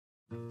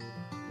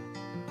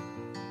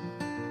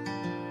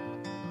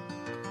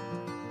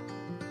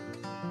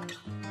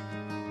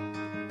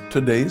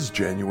Today is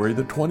January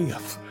the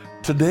 20th.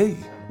 Today,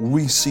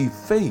 we see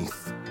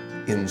faith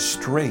in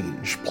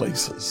strange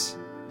places.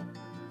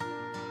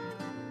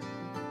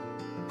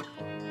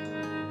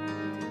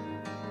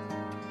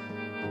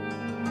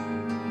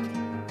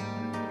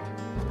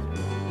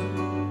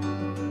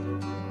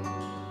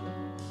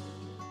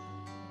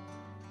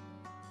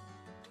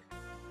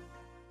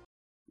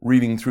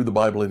 Reading through the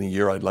Bible in a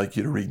year, I'd like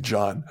you to read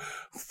John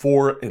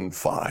 4 and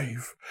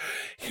 5.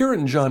 Here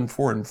in John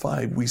 4 and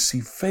 5, we see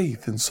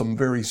faith in some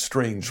very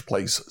strange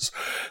places.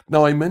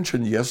 Now, I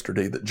mentioned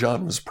yesterday that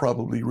John was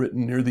probably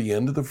written near the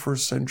end of the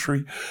first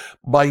century.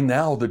 By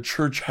now, the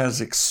church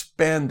has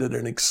expanded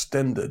and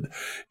extended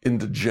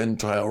into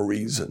Gentile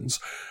regions.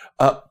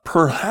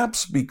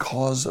 Perhaps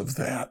because of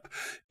that,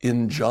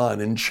 in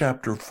John, in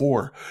chapter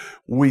 4,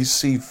 we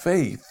see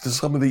faith.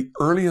 Some of the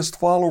earliest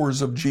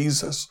followers of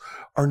Jesus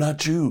are not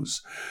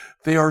Jews.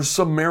 They are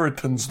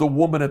Samaritans. The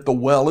woman at the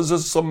well is a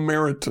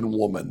Samaritan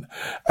woman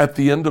at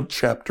the end of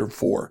chapter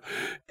 4.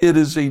 It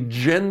is a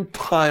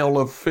Gentile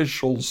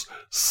official's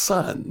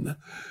son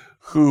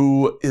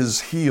who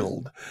is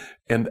healed,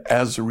 and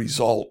as a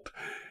result,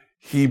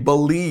 he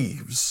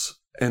believes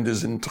and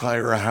his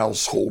entire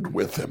household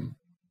with him.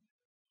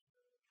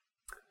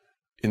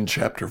 In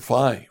chapter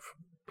 5,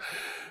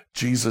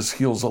 Jesus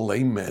heals a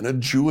lame man, a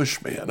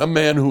Jewish man, a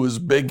man who is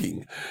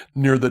begging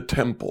near the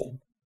temple.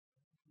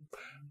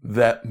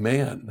 That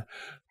man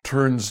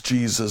turns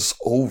Jesus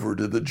over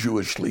to the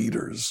Jewish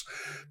leaders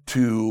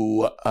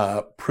to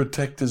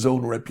protect his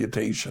own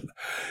reputation.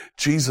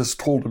 Jesus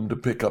told him to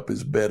pick up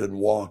his bed and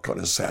walk on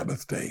a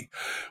Sabbath day.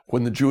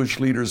 When the Jewish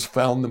leaders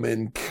found the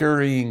man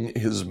carrying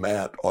his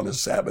mat on a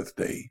Sabbath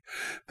day,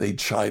 they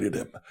chided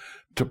him.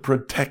 To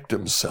protect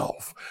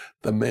himself,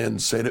 the man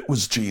said, "It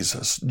was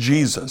Jesus.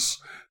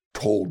 Jesus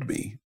told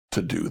me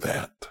to do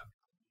that."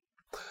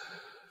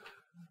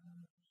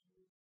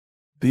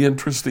 The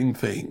interesting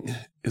thing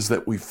is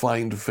that we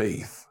find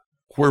faith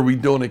where we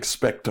don't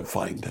expect to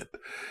find it.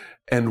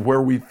 And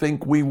where we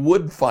think we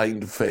would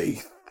find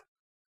faith,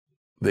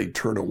 they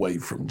turn away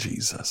from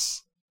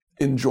Jesus.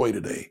 Enjoy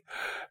today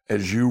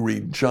as you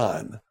read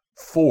John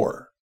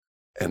 4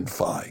 and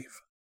 5.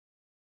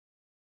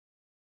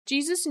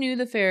 Jesus knew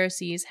the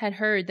Pharisees had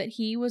heard that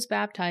he was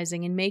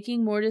baptizing and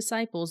making more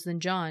disciples than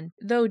John.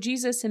 Though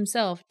Jesus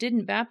himself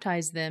didn't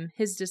baptize them,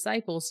 his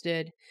disciples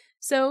did.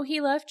 So he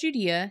left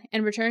Judea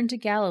and returned to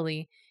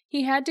Galilee.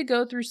 He had to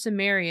go through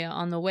Samaria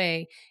on the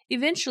way.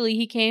 Eventually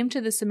he came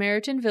to the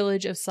Samaritan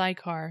village of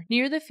Sychar,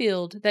 near the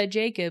field that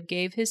Jacob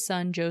gave his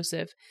son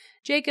Joseph.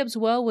 Jacob's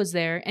well was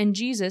there, and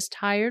Jesus,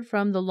 tired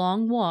from the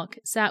long walk,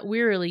 sat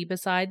wearily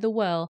beside the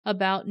well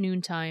about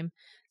noontime.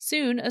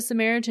 Soon a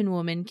Samaritan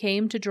woman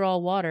came to draw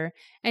water,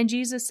 and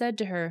Jesus said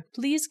to her,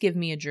 "Please give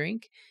me a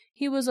drink."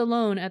 He was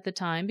alone at the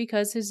time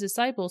because his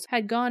disciples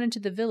had gone into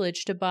the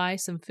village to buy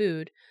some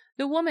food.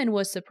 The woman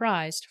was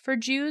surprised, for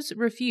Jews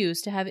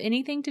refused to have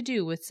anything to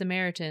do with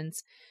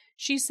Samaritans.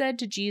 She said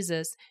to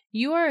Jesus,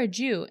 "You are a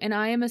Jew, and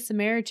I am a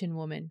Samaritan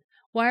woman.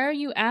 Why are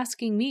you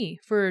asking me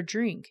for a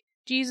drink?"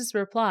 Jesus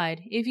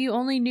replied, "If you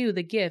only knew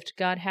the gift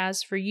God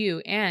has for you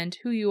and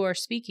who you are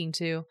speaking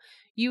to,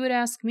 you would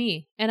ask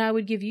me, and I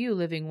would give you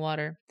living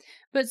water."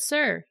 "But,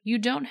 sir, you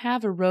don't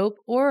have a rope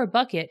or a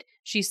bucket,"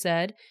 she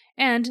said,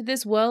 "and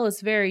this well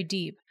is very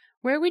deep.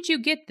 Where would you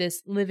get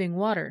this living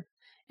water?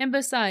 And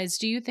besides,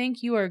 do you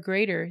think you are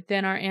greater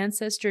than our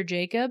ancestor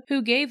Jacob,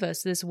 who gave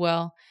us this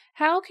well?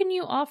 How can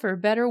you offer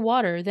better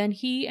water than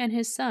he and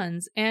his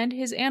sons and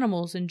his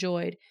animals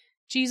enjoyed?"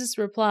 Jesus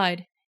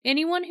replied,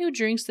 "Anyone who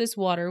drinks this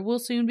water will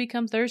soon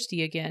become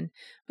thirsty again,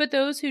 but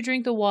those who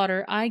drink the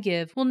water I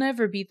give will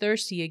never be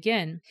thirsty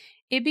again.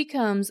 It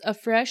becomes a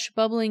fresh,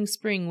 bubbling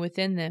spring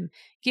within them,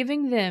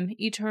 giving them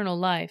eternal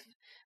life."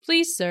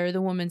 "Please, sir,"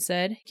 the woman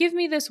said, "give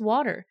me this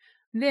water.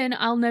 Then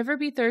I'll never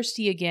be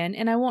thirsty again,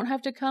 and I won't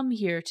have to come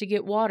here to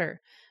get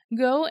water."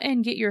 "Go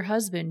and get your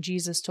husband,"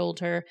 Jesus told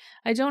her.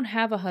 "I don't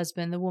have a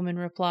husband," the woman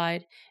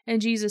replied.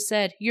 And Jesus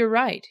said, "You're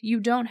right, you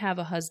don't have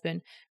a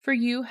husband, for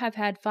you have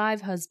had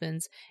 5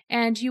 husbands,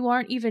 and you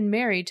aren't even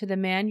married to the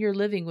man you're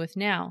living with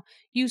now.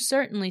 You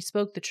certainly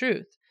spoke the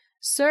truth."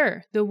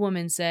 "Sir," the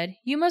woman said,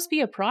 "you must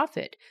be a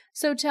prophet.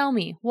 So tell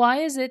me, why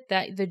is it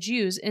that the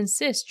Jews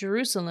insist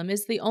Jerusalem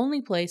is the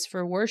only place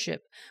for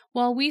worship,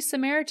 while we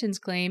Samaritans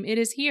claim it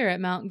is here at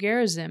Mount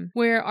Gerizim,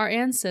 where our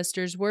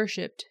ancestors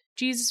worshipped?"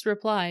 Jesus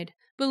replied,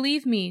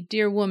 "Believe me,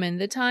 dear woman,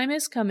 the time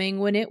is coming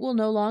when it will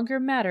no longer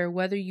matter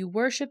whether you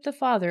worship the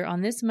Father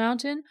on this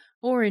mountain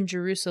or in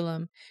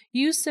Jerusalem.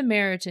 You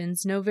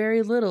Samaritans know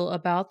very little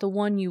about the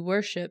one you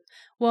worship,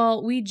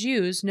 while we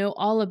Jews know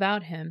all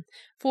about him,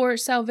 for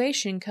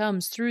salvation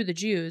comes through the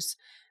Jews.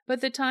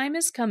 But the time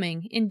is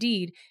coming,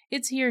 indeed,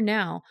 it's here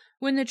now,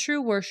 when the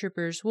true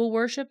worshippers will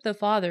worship the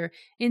Father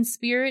in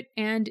spirit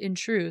and in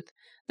truth.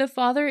 The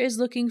Father is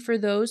looking for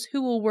those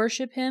who will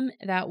worship him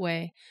that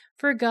way,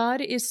 for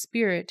God is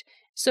spirit.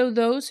 So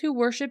those who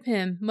worship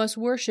him must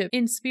worship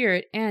in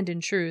spirit and in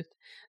truth.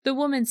 The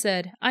woman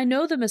said, I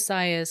know the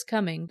Messiah is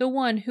coming, the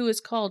one who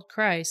is called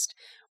Christ.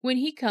 When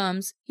he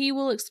comes, he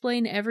will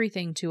explain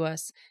everything to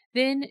us.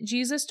 Then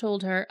Jesus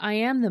told her, I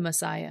am the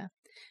Messiah.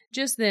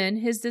 Just then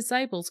his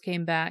disciples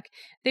came back.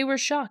 They were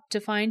shocked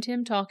to find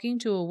him talking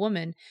to a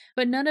woman,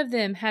 but none of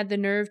them had the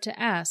nerve to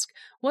ask,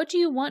 What do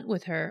you want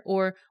with her?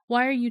 Or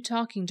why are you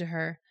talking to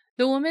her?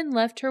 The woman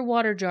left her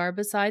water jar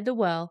beside the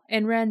well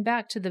and ran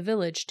back to the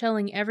village,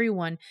 telling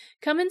everyone,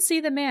 Come and see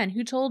the man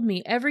who told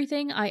me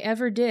everything I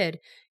ever did.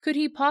 Could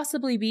he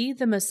possibly be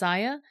the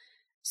Messiah?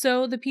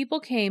 So the people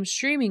came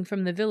streaming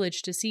from the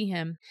village to see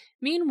him.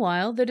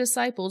 Meanwhile, the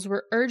disciples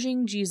were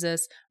urging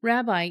Jesus,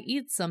 Rabbi,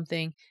 eat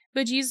something.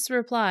 But Jesus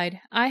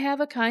replied, I have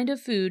a kind of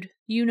food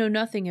you know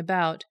nothing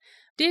about.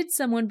 Did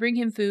someone bring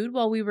him food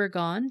while we were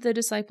gone? The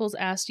disciples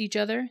asked each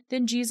other.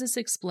 Then Jesus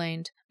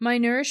explained, My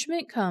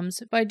nourishment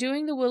comes by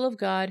doing the will of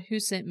God who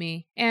sent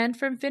me, and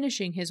from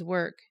finishing his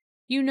work.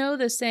 You know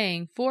the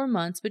saying, 4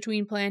 months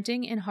between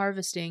planting and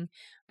harvesting.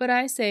 But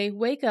I say,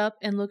 wake up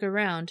and look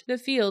around. The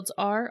fields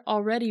are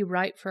already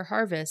ripe for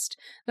harvest.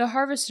 The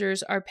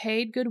harvesters are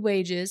paid good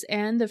wages,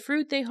 and the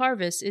fruit they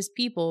harvest is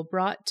people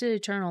brought to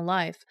eternal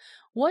life.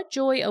 What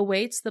joy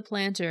awaits the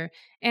planter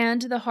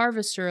and the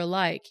harvester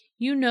alike?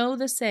 You know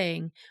the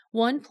saying,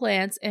 one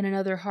plants and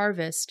another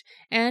harvests.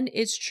 And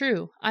it's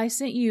true, I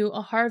sent you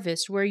a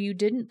harvest where you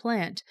didn't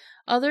plant.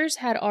 Others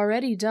had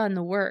already done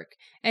the work,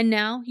 and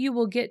now you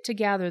will get to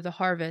gather the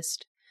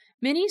harvest.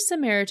 Many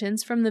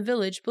Samaritans from the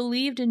village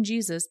believed in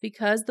Jesus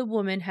because the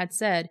woman had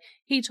said,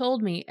 He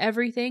told me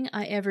everything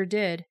I ever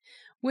did.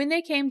 When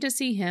they came to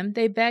see him,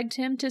 they begged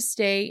him to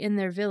stay in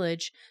their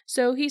village.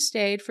 So he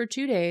stayed for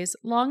 2 days,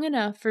 long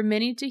enough for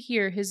many to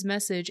hear his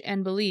message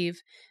and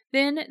believe.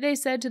 Then they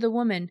said to the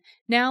woman,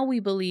 Now we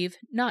believe,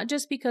 not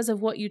just because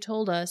of what you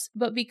told us,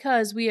 but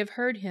because we have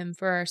heard him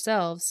for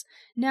ourselves.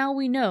 Now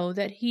we know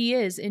that he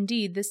is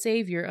indeed the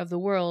Savior of the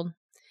world.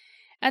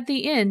 At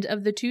the end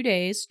of the 2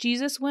 days,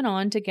 Jesus went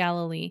on to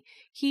Galilee.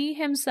 He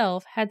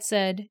himself had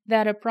said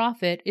that a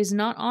prophet is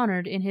not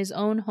honored in his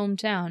own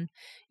hometown.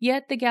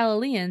 Yet the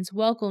Galileans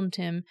welcomed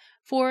him,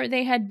 for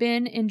they had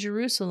been in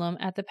Jerusalem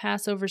at the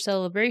Passover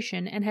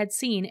celebration and had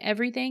seen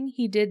everything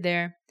he did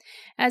there.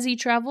 As he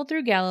traveled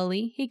through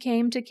Galilee, he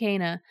came to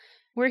Cana,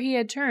 where he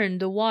had turned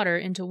the water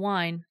into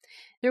wine.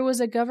 There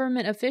was a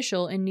government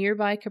official in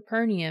nearby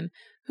Capernaum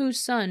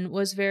whose son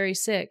was very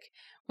sick.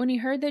 When he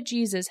heard that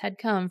Jesus had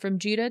come from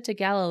Judah to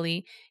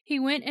Galilee, he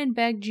went and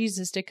begged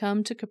Jesus to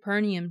come to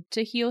Capernaum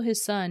to heal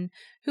his son,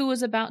 who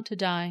was about to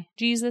die.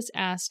 Jesus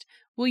asked,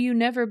 Will you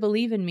never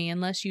believe in me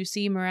unless you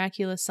see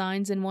miraculous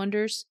signs and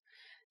wonders?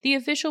 The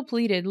official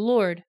pleaded,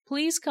 Lord,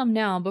 please come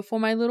now before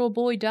my little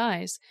boy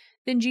dies.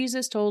 Then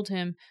Jesus told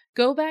him,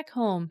 Go back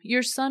home,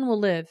 your son will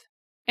live.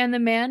 And the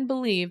man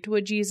believed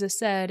what Jesus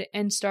said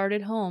and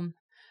started home.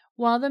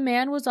 While the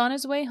man was on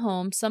his way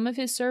home, some of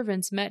his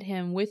servants met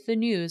him with the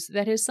news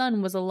that his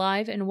son was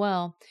alive and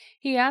well.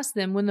 He asked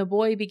them when the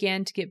boy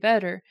began to get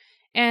better,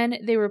 and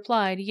they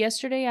replied,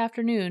 Yesterday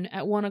afternoon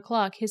at 1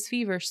 o'clock his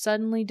fever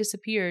suddenly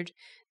disappeared.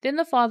 Then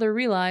the father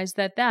realized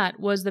that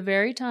that was the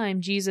very time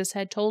Jesus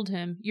had told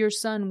him, Your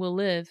son will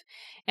live.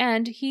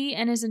 And he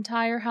and his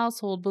entire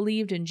household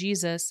believed in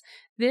Jesus.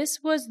 This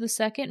was the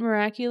second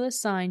miraculous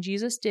sign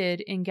Jesus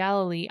did in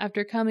Galilee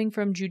after coming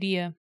from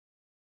Judea.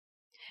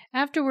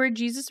 Afterward,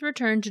 Jesus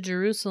returned to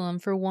Jerusalem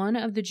for one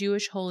of the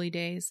Jewish holy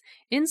days.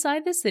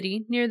 Inside the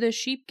city, near the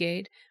sheep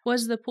gate,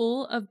 was the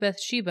pool of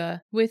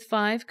Bethsheba, with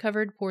 5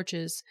 covered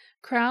porches.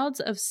 Crowds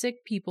of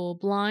sick people,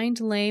 blind,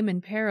 lame,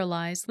 and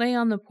paralyzed, lay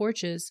on the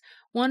porches.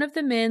 One of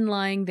the men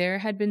lying there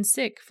had been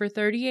sick for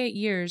 38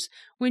 years.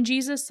 When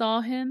Jesus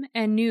saw him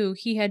and knew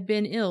he had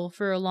been ill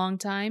for a long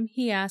time,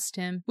 he asked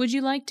him, Would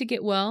you like to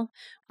get well?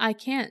 I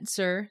can't,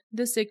 sir,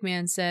 the sick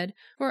man said,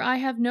 for I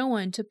have no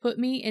one to put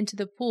me into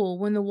the pool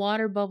when the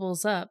water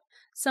bubbles up.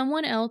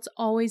 Someone else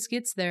always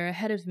gets there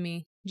ahead of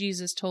me.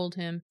 Jesus told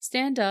him,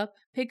 Stand up,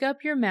 pick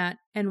up your mat,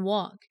 and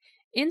walk.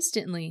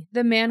 Instantly,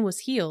 the man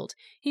was healed.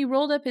 He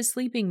rolled up his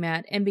sleeping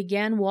mat and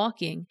began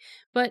walking.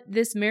 But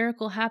this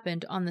miracle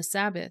happened on the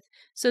Sabbath,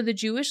 so the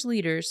Jewish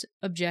leaders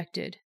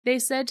objected. They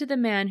said to the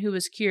man who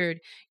was cured,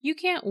 You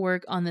can't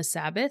work on the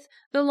Sabbath.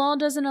 The law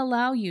doesn't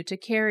allow you to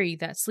carry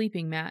that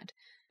sleeping mat.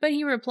 But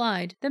he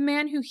replied, The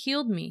man who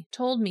healed me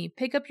told me,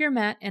 Pick up your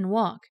mat and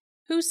walk.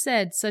 Who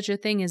said such a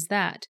thing as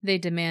that? They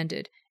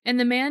demanded. And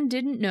the man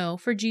didn't know,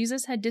 for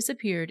Jesus had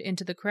disappeared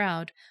into the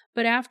crowd.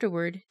 But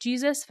afterward,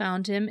 Jesus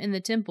found him in the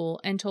temple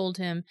and told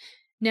him,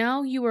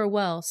 Now you are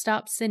well,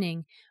 stop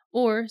sinning,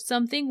 or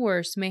something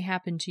worse may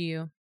happen to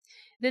you.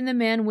 Then the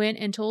man went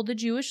and told the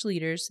Jewish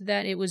leaders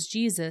that it was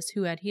Jesus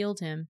who had healed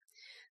him.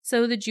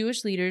 So the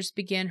Jewish leaders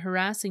began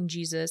harassing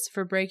Jesus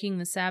for breaking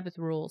the Sabbath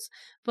rules.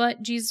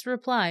 But Jesus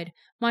replied,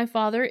 My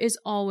Father is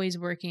always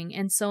working,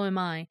 and so am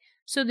I.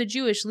 So the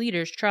Jewish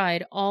leaders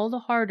tried all the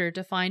harder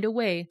to find a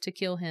way to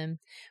kill him.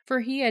 For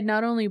he had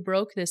not only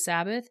broke the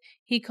Sabbath,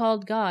 he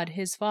called God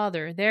his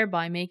Father,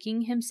 thereby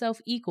making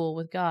himself equal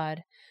with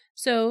God.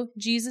 So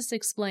Jesus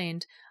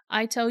explained,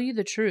 I tell you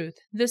the truth,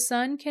 the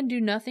Son can do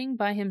nothing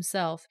by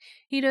himself.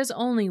 He does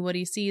only what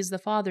he sees the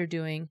Father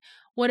doing.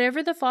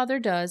 Whatever the Father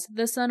does,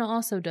 the Son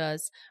also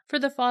does. For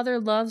the Father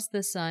loves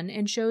the Son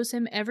and shows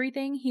him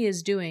everything he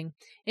is doing.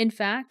 In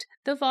fact,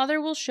 the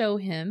Father will show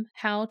him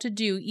how to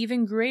do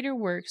even greater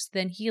works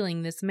than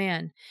healing this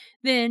man.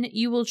 Then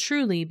you will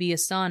truly be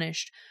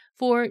astonished.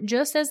 For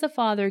just as the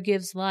Father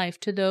gives life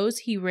to those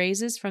he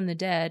raises from the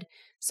dead,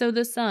 so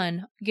the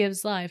Son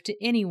gives life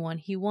to anyone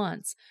he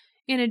wants.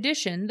 In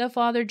addition, the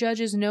Father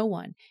judges no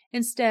one.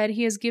 Instead,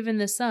 he has given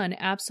the Son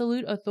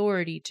absolute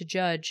authority to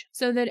judge,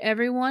 so that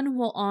everyone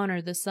will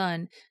honor the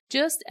Son,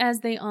 just as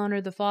they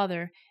honor the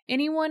Father.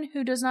 Anyone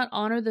who does not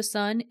honor the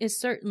Son is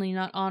certainly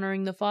not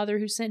honoring the Father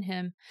who sent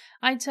him.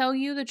 I tell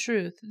you the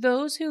truth,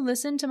 those who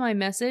listen to my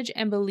message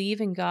and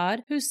believe in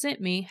God who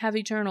sent me have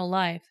eternal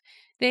life.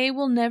 They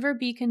will never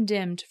be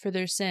condemned for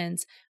their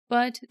sins,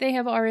 but they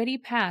have already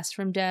passed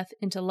from death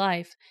into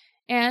life.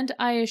 And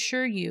I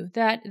assure you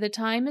that the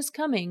time is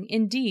coming,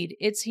 indeed,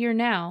 it's here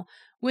now,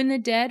 when the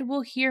dead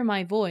will hear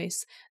my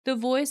voice, the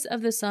voice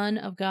of the Son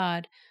of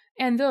God,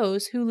 and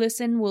those who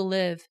listen will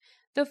live.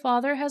 The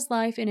Father has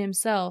life in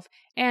himself,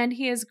 and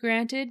he has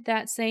granted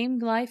that same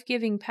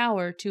life-giving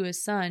power to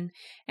his Son,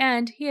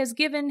 and he has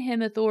given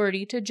him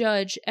authority to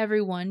judge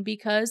everyone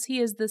because he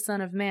is the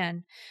Son of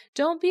Man.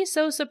 Don't be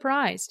so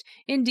surprised.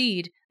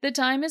 Indeed, the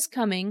time is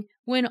coming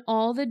when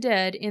all the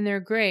dead in their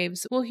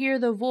graves will hear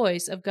the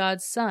voice of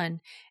God's Son,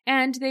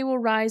 and they will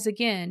rise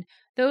again.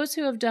 Those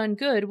who have done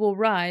good will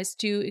rise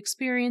to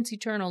experience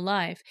eternal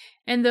life,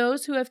 and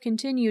those who have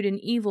continued in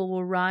evil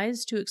will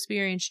rise to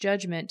experience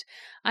judgment.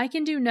 I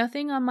can do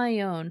nothing on my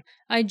own.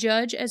 I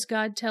judge as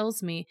God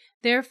tells me.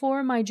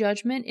 Therefore my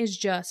judgment is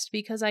just,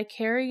 because I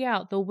carry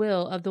out the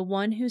will of the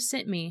one who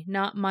sent me,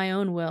 not my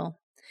own will.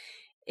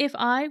 If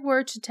I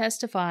were to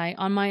testify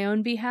on my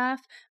own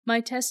behalf, my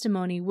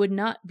testimony would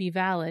not be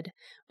valid.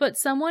 But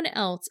someone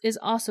else is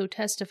also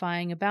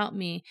testifying about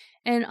me,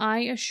 and I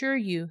assure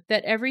you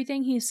that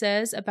everything he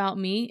says about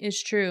me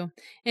is true.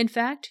 In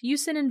fact, you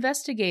sent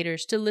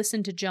investigators to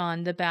listen to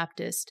John the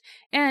Baptist,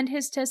 and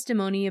his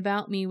testimony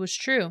about me was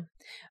true.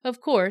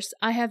 Of course,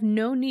 I have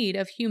no need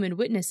of human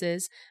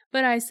witnesses,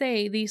 but I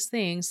say these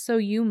things so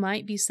you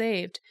might be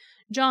saved.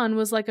 John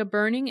was like a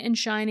burning and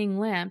shining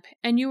lamp,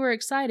 and you were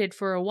excited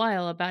for a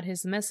while about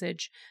his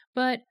message.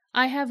 But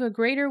I have a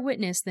greater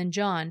witness than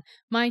John,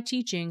 my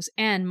teachings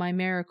and my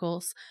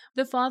miracles.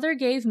 The Father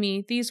gave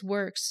me these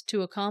works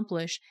to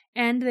accomplish,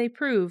 and they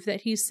prove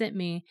that he sent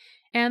me.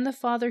 And the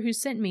Father who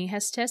sent me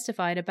has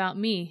testified about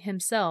me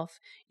himself.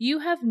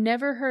 You have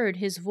never heard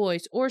his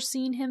voice or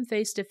seen him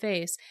face to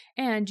face,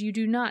 and you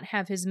do not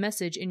have his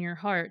message in your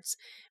hearts,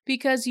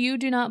 because you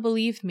do not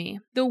believe me,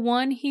 the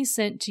one he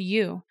sent to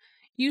you.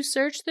 You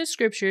search the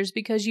Scriptures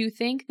because you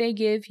think they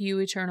give you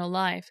eternal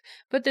life,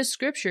 but the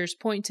Scriptures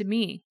point to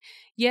me.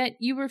 Yet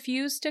you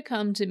refuse to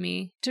come to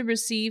me to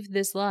receive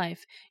this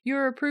life.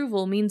 Your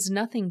approval means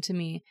nothing to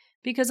me,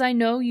 because I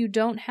know you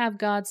don't have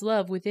God's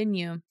love within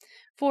you.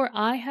 For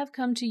I have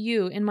come to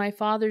you in my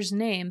Father's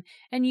name,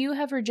 and you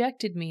have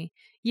rejected me.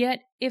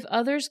 Yet if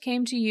others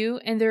came to you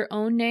in their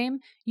own name,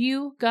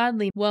 you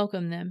gladly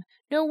welcome them.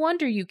 No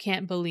wonder you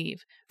can't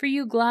believe, for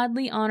you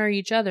gladly honor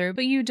each other,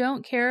 but you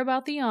don't care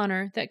about the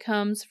honor that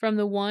comes from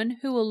the one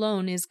who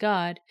alone is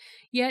God.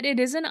 Yet it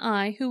isn't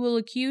I who will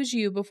accuse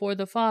you before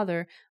the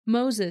Father.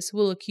 Moses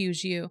will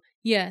accuse you.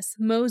 Yes,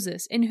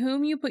 Moses, in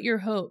whom you put your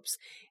hopes.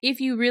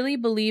 If you really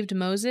believed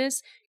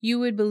Moses, you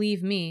would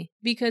believe me,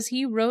 because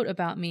he wrote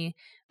about me.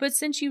 But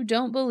since you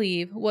don't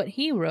believe what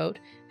he wrote,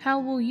 how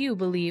will you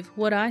believe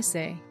what I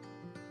say?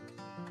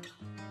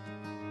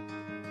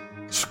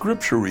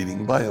 Scripture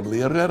reading by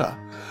Emily Herrera.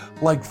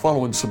 Like,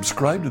 follow, and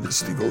subscribe to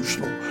this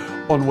devotional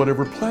on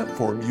whatever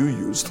platform you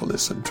use to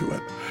listen to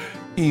it.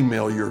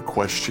 Email your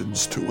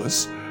questions to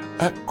us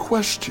at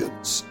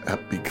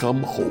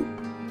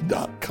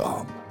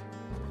questions@becomehope.com.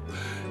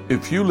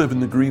 If you live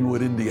in the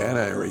Greenwood, Indiana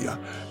area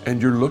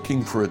and you're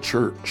looking for a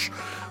church,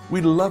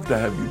 we'd love to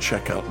have you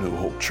check out New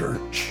Hope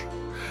Church.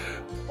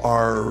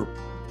 Our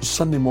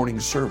Sunday morning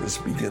service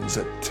begins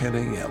at 10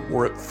 a.m.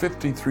 We're at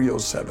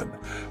 5307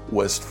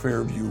 West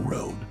Fairview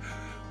Road.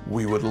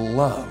 We would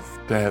love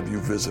to have you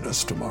visit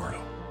us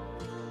tomorrow.